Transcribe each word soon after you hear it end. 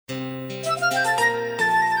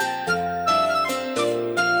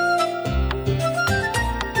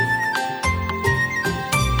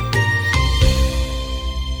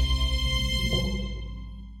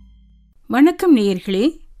வணக்கம் நேயர்களே,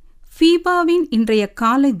 ஃபீபாவின் இன்றைய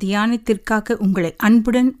காலை தியானத்திற்காக உங்களை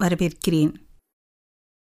அன்புடன் வரவேற்கிறேன்.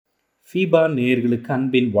 ஃபீபா நேயர்களுக்கு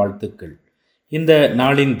அன்பின் வாழ்த்துக்கள். இந்த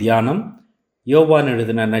நாளின் தியானம் யோவான்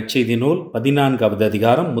எழுதின நற்செய்தி நூல் 14வது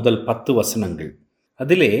அதிகாரம் முதல் 10 வசனங்கள்.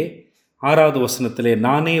 அதிலே 6வது வசனத்திலே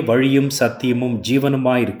நானே வழியும் சத்தியமும்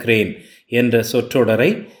ஜீவனுமாயிருக்கிறேன் என்ற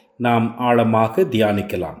சொற்றொடரை நாம் ஆழமாக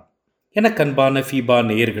தியானிக்கலாம். எனக்கன்பான ஃபீபா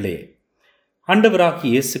நேயர்களே, ஆண்டவராகிய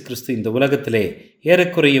இயேசு கிறிஸ்து இந்த உலகத்திலே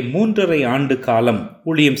ஏறக்குறைய 3½ ஆண்டு காலம்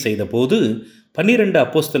ஊழியம் செய்தபோது 12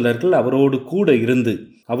 அப்போஸ்தலர்கள் அவரோடு கூட இருந்து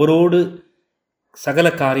அவரோடு சகல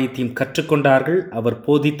காரியத்தையும் கற்றுக்கொண்டார்கள். அவர்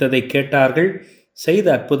போதித்ததை கேட்டார்கள், செய்த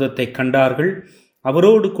அற்புதத்தை கண்டார்கள்.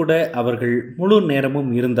 அவரோடு கூட அவர்கள் முழு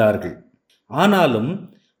நேரமும் இருந்தார்கள். ஆனாலும்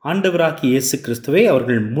ஆண்டவராகிய இயேசு கிறிஸ்துவை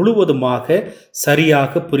அவர்கள் முழுவதுமாக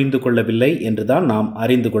சரியாக புரிந்து கொள்ளவில்லை என்றுதான் நாம்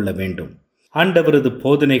அறிந்து கொள்ள வேண்டும். ஆண்டவரது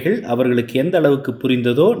போதனைகள் அவர்களுக்கு எந்த அளவுக்கு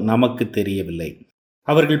புரிந்ததோ நமக்கு தெரியவில்லை.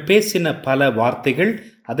 அவர்கள் பேசின பல வார்த்தைகள்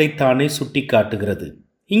அதைத்தானே சுட்டி காட்டுகிறது.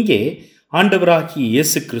 இங்கே ஆண்டவராகிய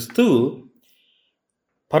இயேசு கிறிஸ்து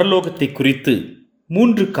பரலோகத்தை குறித்து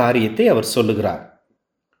 3 காரியத்தை அவர் சொல்லுகிறார்.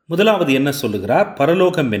 முதலாவது என்ன சொல்லுகிறார்?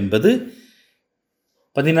 பரலோகம் என்பது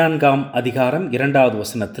 14ஆம் அதிகாரம் 2வது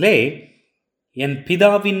வசனத்திலே என்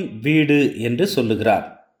பிதாவின் வீடு என்று சொல்லுகிறார்.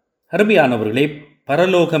 அருமையானவர்களே,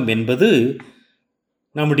 பரலோகம் என்பது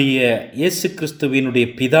நம்முடைய இயேசு கிறிஸ்துவினுடைய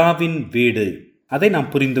பிதாவின் வீடு. அதை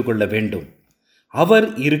நாம் புரிந்து கொள்ள வேண்டும். அவர்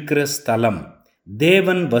இருக்கிற ஸ்தலம்,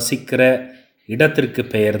 தேவன் வசிக்கிற இடத்திற்கு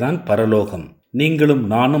பெயர்தான் பரலோகம். நீங்களும்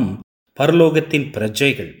நானும் பரலோகத்தின்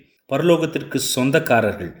பிரஜைகள், பரலோகத்திற்கு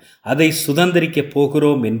சொந்தக்காரர்கள். அதை சுதந்திரிக்க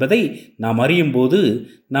போகிறோம் என்பதை நாம் அறியும் போது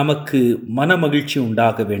நமக்கு மனமகிழ்ச்சி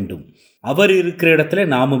உண்டாக வேண்டும். அவர் இருக்கிற இடத்துல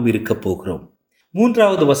நாமும் இருக்க போகிறோம்.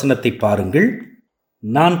 3வது வசனத்தை பாருங்கள்.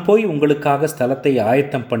 நான் போய் உங்களுக்காக ஸ்தலத்தை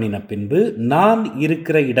ஆயத்தம் பண்ணின பின்பு நான்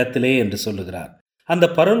இருக்கிற இடத்திலே என்று சொல்லுகிறார். அந்த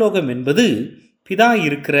பரலோகம் என்பது பிதா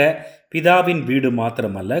இருக்கிற பிதாவின் வீடு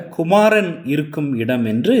மாத்திரமல்ல, குமாரன் இருக்கும் இடம்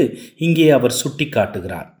என்று இங்கே அவர் சுட்டி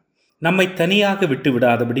காட்டுகிறார். நம்மை தனியாக விட்டு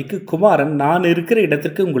விடாதபடிக்கு குமாரன் நான் இருக்கிற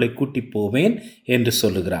இடத்திற்கு உங்களை கூட்டி போவேன் என்று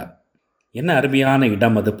சொல்லுகிறார். என்ன அருமையான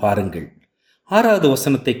இடம் அது பாருங்கள். 6வது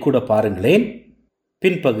வசனத்தை கூட பாருங்களேன்.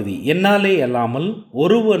 பின்பகுதி, என்னாலே அல்லாமல்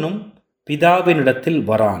ஒருவனும் பிதாவினிடத்தில்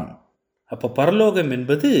வரான். அப்போ பரலோகம்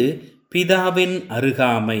என்பது பிதாவின்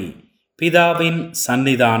அருகாமை, பிதாவின்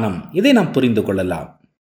சன்னிதானம். இதை நாம் புரிந்து கொள்ளலாம்.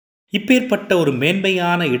 இப்பேற்பட்ட ஒரு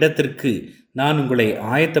மேன்மையான இடத்திற்கு நான் உங்களை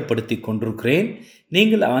ஆயத்தப்படுத்தி கொண்டிருக்கிறேன்.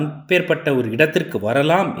 நீங்கள் அப்பேற்பட்ட ஒரு இடத்திற்கு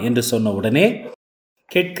வரலாம் என்று சொன்ன உடனே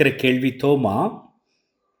கேட்கிற கேள்வி, தோமா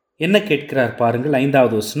என்ன கேட்கிறார் பாருங்கள்.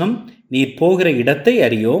 5வது வசனம், நீர் போகிற இடத்தை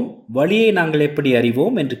அறியோம், வழியை நாங்கள் எப்படி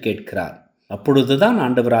அறிவோம் என்று கேட்கிறார். அப்பொழுதுதான்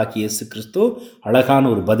ஆண்டவராகிய இயேசு கிறிஸ்து அழகான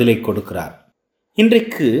ஒரு பதிலை கொடுக்கிறார்.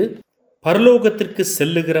 இன்றைக்கு பரலோகத்திற்கு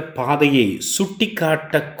செல்லுகிற பாதையை சுட்டி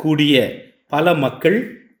காட்டக்கூடிய பல மக்கள்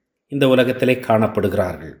இந்த உலகத்திலே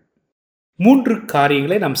காணப்படுகிறார்கள். 3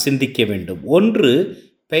 காரியங்களை நாம் சிந்திக்க வேண்டும். 1,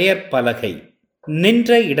 பெயர் பலகை.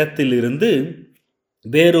 நின்ற இடத்திலிருந்து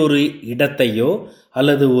வேறொரு இடத்தையோ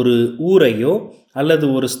அல்லது ஒரு ஊரையோ அல்லது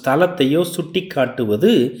ஒரு ஸ்தலத்தையோ சுட்டி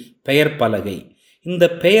காட்டுவது பெயர் பலகை. இந்த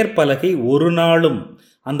பெயர் பலகை ஒரு நாளும்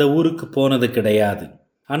அந்த ஊருக்கு போனது கிடையாது.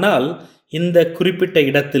 ஆனால் இந்த குறிப்பிட்ட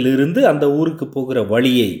இடத்திலிருந்து அந்த ஊருக்கு போகிற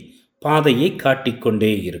வழியை, பாதையை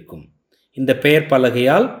காட்டிக்கொண்டே இருக்கும். இந்த பெயர்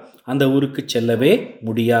பலகையால் அந்த ஊருக்கு செல்லவே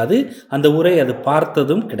முடியாது. அந்த ஊரை அது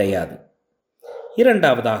பார்த்ததும் கிடையாது.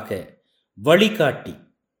 2வதாக வழிகாட்டி.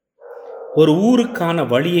 ஒரு ஊருக்கான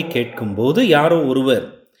வழியை கேட்கும்போது யாரோ ஒருவர்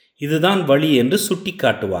இதுதான் வழி என்று சுட்டி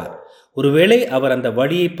காட்டுவார். ஒருவேளை அவர் அந்த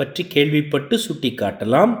வழியை பற்றி கேள்விப்பட்டு சுட்டி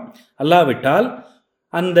காட்டலாம், அல்லாவிட்டால்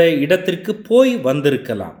அந்த இடத்திற்கு போய்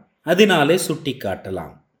வந்திருக்கலாம், அதனாலே சுட்டி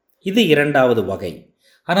காட்டலாம். இது 2வது வகை.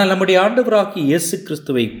 ஆனால் நம்முடைய ஆண்டவராகிய இயேசு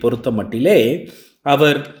கிறிஸ்துவை பொறுத்த மட்டிலே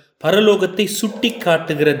அவர் பரலோகத்தை சுட்டி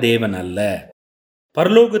காட்டுகிற தேவன் அல்ல.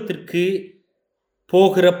 பரலோகத்திற்கு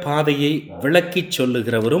போகிற பாதையை விளக்கிச்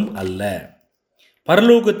சொல்லுகிறவரும் அல்ல.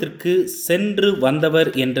 பரலோகத்திற்கு சென்று வந்தவர்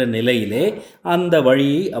என்ற நிலையிலே அந்த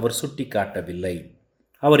வழியை அவர் சுட்டி காட்டவில்லை.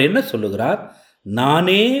 அவர் என்ன சொல்லுகிறார்?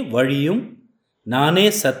 நானே வழியும் நானே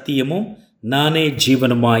சத்தியமும் நானே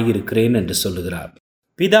ஜீவனுமாயிருக்கிறேன் என்று சொல்லுகிறார்.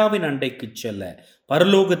 பிதாவின் அண்டைக்கு செல்ல,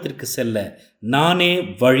 பரலோகத்திற்கு செல்ல நானே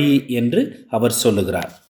வழி என்று அவர்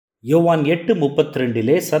சொல்லுகிறார். யோவான்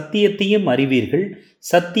 8:32 சத்தியத்தையும் அறிவீர்கள்,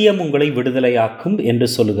 சத்தியம் உங்களை விடுதலையாக்கும் என்று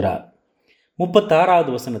சொல்லுகிறார்.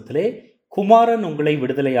 36வது வசனத்திலே குமாரன் உங்களை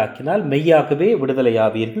விடுதலையாக்கினால் மெய்யாகவே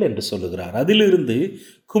விடுதலையாவீர்கள் என்று சொல்லுகிறார். அதிலிருந்து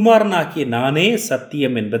குமாரனாகிய நானே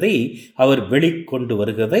சத்தியம் என்பதை அவர் வெளிக்கொண்டு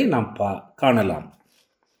வருகிறதை நாம் காணலாம்.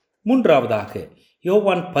 3வதாக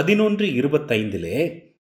யோவான் 11:25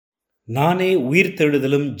 நானே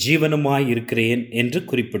உயிர்த்தெழுதலும் ஜீவனுமாய் இருக்கிறேன் என்று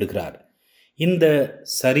குறிப்பிடுகிறார். இந்த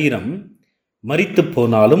சரீரம் மரித்து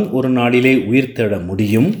போனாலும் ஒரு நாளிலே உயிர்த்தெழ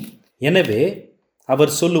முடியும். எனவே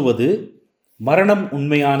அவர் சொல்லுவது மரணம்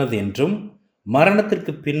உண்மையானது என்றும்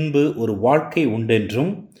மரணத்திற்கு பின்பு ஒரு வாழ்க்கை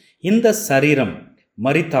உண்டென்றும், இந்த சரீரம்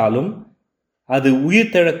மரித்தாலும் அது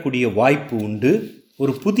உயிர்த்தெழக்கூடிய வாய்ப்பு உண்டு,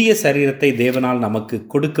 ஒரு புதிய சரீரத்தை தேவனால் நமக்கு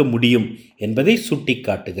கொடுக்க முடியும் என்பதை சுட்டி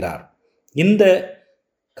காட்டுகிறார். இந்த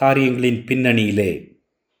காரியங்களின் பின்னணியிலே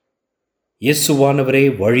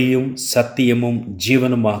இயேசுவானவரே வழியும் சத்தியமும்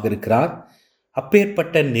ஜீவனுமாக இருக்கிறார்.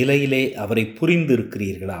 அப்பேற்பட்ட நிலையிலே அவரை புரிந்து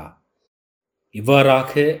இருக்கிறீர்களா?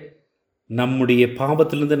 இவ்வாறாக நம்முடைய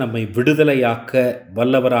பாவத்திலிருந்து நம்மை விடுதலையாக்க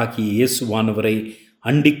வல்லவராகிய இயேசுவானவரை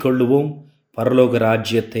அண்டிக் கொள்ளுவோம். பரலோக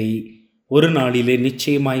ராஜ்யத்தை ஒரு நாளிலே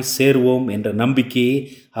நிச்சயமாய் சேருவோம் என்ற நம்பிக்கையை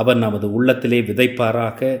அவர் நமது உள்ளத்திலே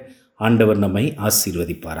விதைப்பாராக. ஆண்டவர் நம்மை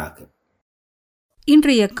ஆசீர்வதிப்பாராக.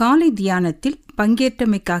 இன்றைய காலை தியானத்தில்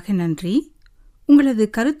பங்கேற்றமைக்காக நன்றி. உங்களது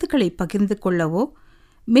கருத்துக்களை பகிர்ந்து கொள்ளவோ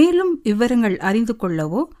மேலும் விவரங்கள் அறிந்து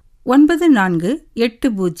கொள்ளவோ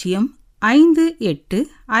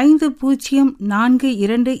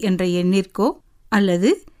 9458585042 என்ற எண்ணிற்கோ அல்லது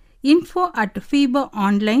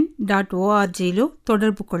info@fibaonline.org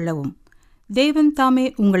தொடர்பு கொள்ளவும். தேவன் தாமே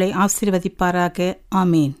உங்களை ஆசீர்வதிப்பாராக.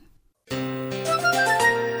 ஆமேன்.